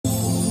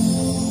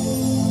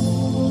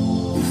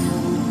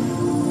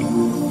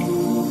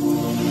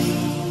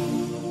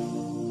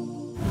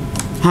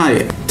Hi,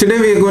 today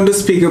we are going to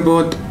speak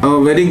about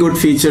a very good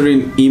feature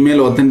in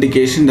email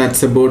authentication,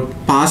 that's about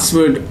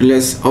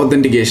passwordless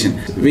authentication.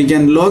 We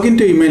can log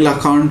into email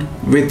account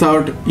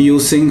without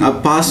using a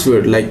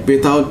password, like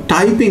without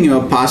typing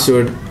your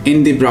password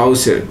in the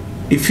browser.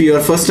 If you are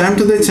first time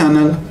to the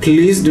channel,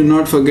 please do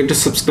not forget to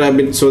subscribe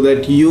it so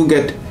that you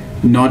get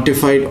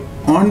notified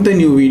on the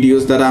new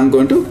videos that I'm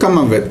going to come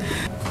up with.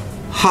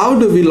 How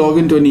do we log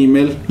into an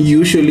email?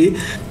 Usually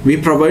we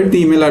provide the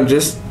email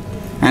address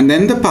and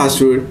then the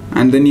password,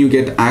 and then you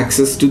get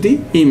access to the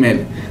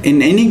email.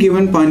 In any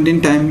given point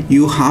in time,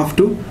 you have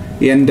to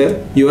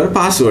enter your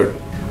password.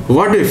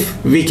 What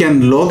if we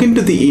can log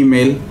into the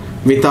email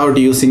without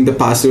using the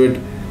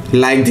password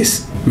like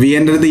this? We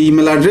enter the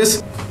email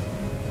address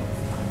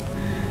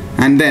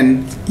and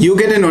then you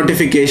get a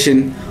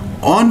notification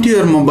onto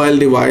your mobile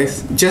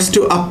device just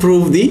to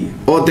approve the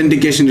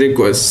authentication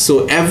request.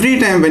 So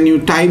every time when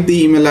you type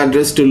the email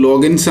address to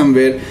log in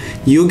somewhere,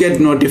 you get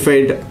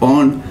notified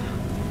on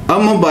a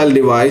mobile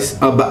device,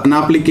 an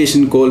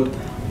application called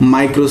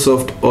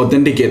Microsoft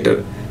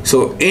Authenticator.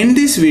 So in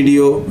this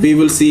video, we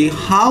will see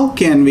how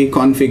can we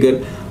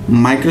configure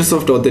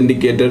Microsoft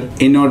Authenticator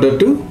in order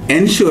to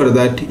ensure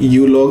that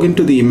you log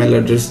into the email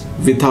address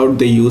without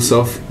the use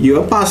of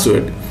your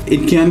password.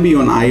 It can be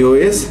on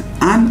iOS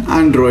and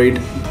Android.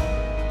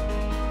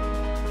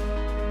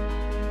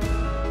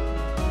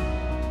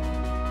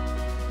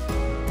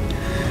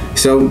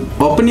 So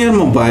open your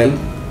mobile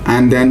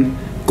and then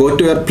go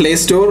to your Play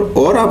Store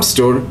or App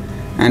Store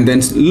and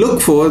then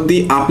look for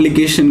the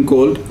application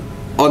called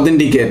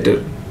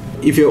Authenticator.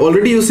 If you're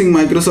already using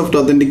Microsoft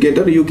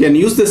Authenticator, you can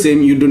use the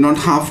same. You do not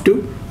have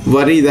to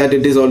worry that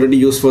it is already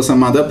used for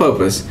some other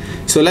purpose.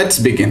 So let's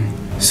begin.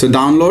 So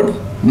download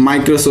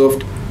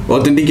Microsoft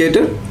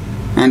Authenticator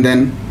and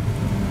then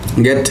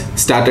get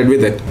started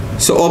with it.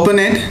 So open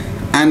it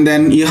and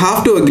then you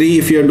have to agree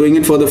if you're doing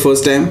it for the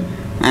first time,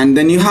 and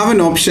then you have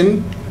an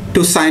option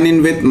to sign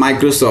in with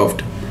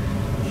Microsoft.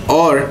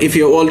 Or if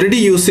you're already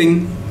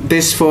using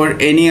this for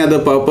any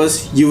other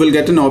purpose, you will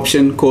get an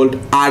option called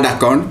add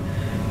account.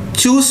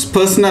 Choose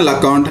personal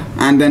account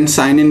and then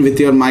sign in with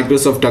your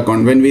Microsoft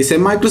account. When we say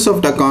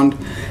Microsoft account,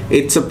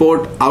 it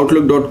supports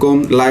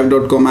Outlook.com,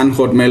 Live.com and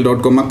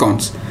Hotmail.com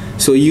accounts.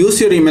 So use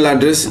your email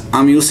address.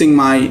 I'm using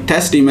my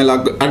test email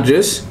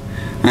address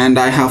and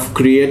I have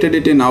created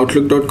it in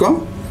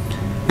Outlook.com,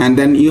 and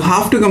then you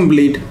have to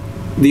complete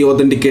the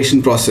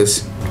authentication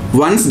process.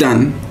 Once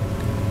done,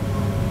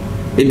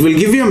 it will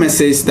give you a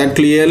message that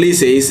clearly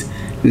says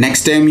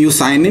next time you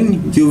sign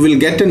in, you will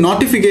get a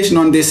notification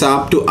on this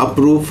app to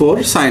approve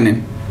for sign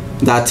in.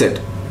 That's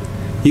it.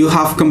 You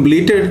have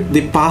completed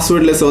the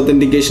passwordless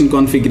authentication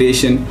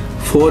configuration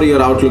for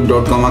your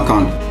Outlook.com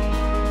account.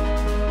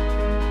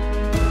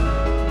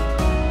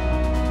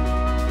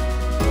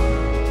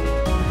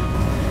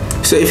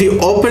 So if you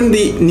open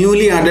the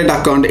newly added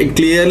account, it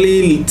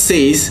clearly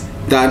says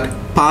that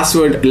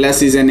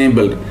passwordless is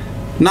enabled.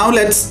 Now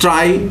let's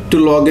try to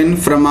log in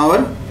from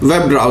our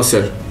web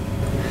browser.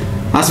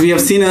 As we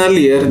have seen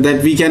earlier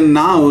that we can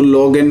now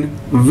log in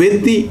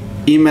with the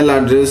email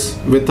address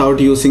without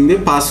using the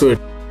password.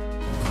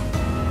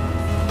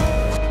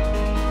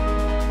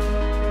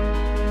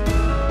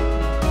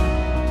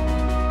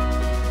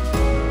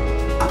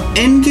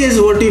 In case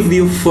what if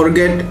you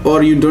forget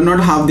or you do not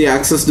have the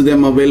access to the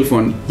mobile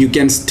phone, you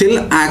can still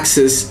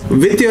access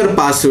with your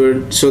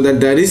password so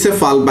that there is a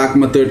fallback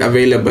method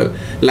available.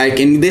 Like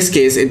in this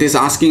case, it is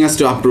asking us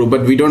to approve,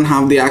 but we don't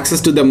have the access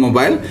to the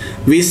mobile.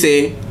 We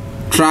say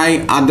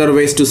try other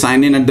ways to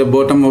sign in at the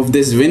bottom of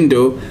this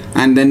window,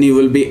 and then you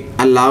will be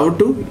allowed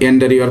to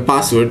enter your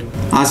password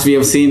as we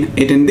have seen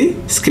it in the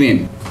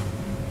screen.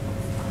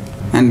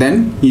 And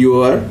then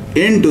you are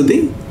into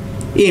the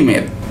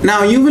email.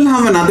 Now you will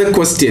have another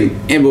question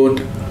about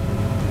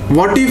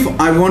what if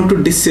I want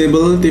to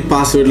disable the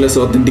passwordless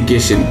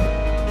authentication?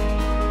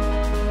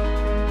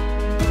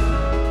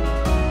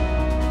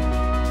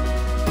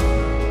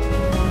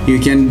 You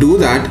can do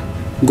that.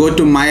 Go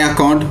to my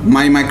account,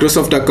 my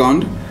Microsoft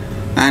account,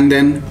 and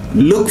then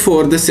look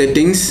for the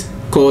settings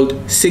called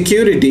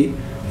security.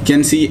 You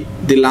can see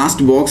the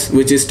last box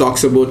which is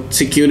talks about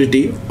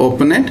security.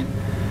 Open it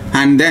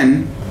and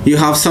then you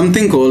have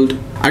something called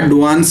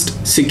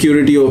advanced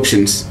security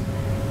options.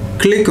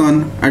 Click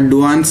on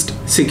advanced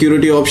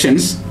security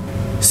options.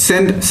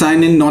 Send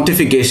sign in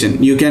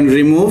notification. You can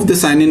remove the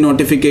sign in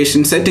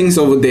notification settings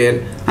over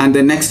there, and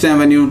the next time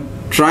when you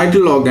try to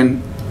log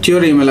in to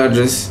your email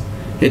address,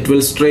 it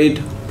will straight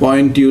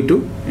point you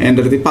to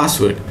enter the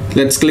password.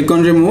 Let's click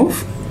on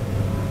remove,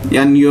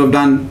 and you have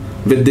done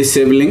with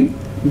disabling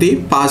the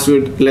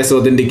passwordless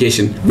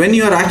authentication. When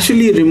you are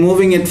actually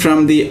removing it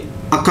from the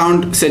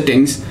account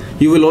settings,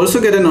 you will also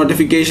get a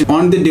notification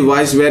on the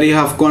device where you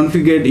have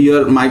configured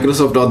your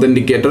Microsoft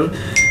Authenticator.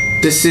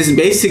 This is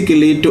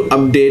basically to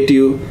update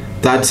you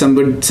that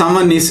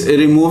someone is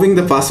removing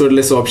the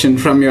passwordless option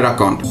from your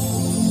account.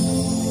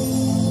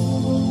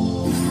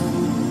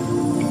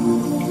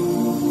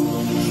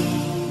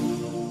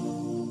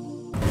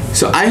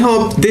 So I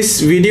hope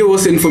this video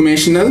was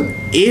informational.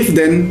 If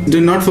then,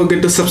 do not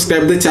forget to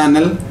subscribe the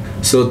channel.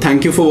 So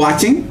thank you for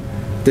watching.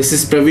 This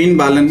is Praveen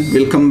Balan.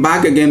 We'll come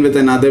back again with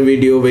another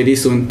video very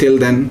soon. Till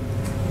then,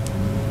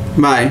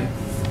 bye.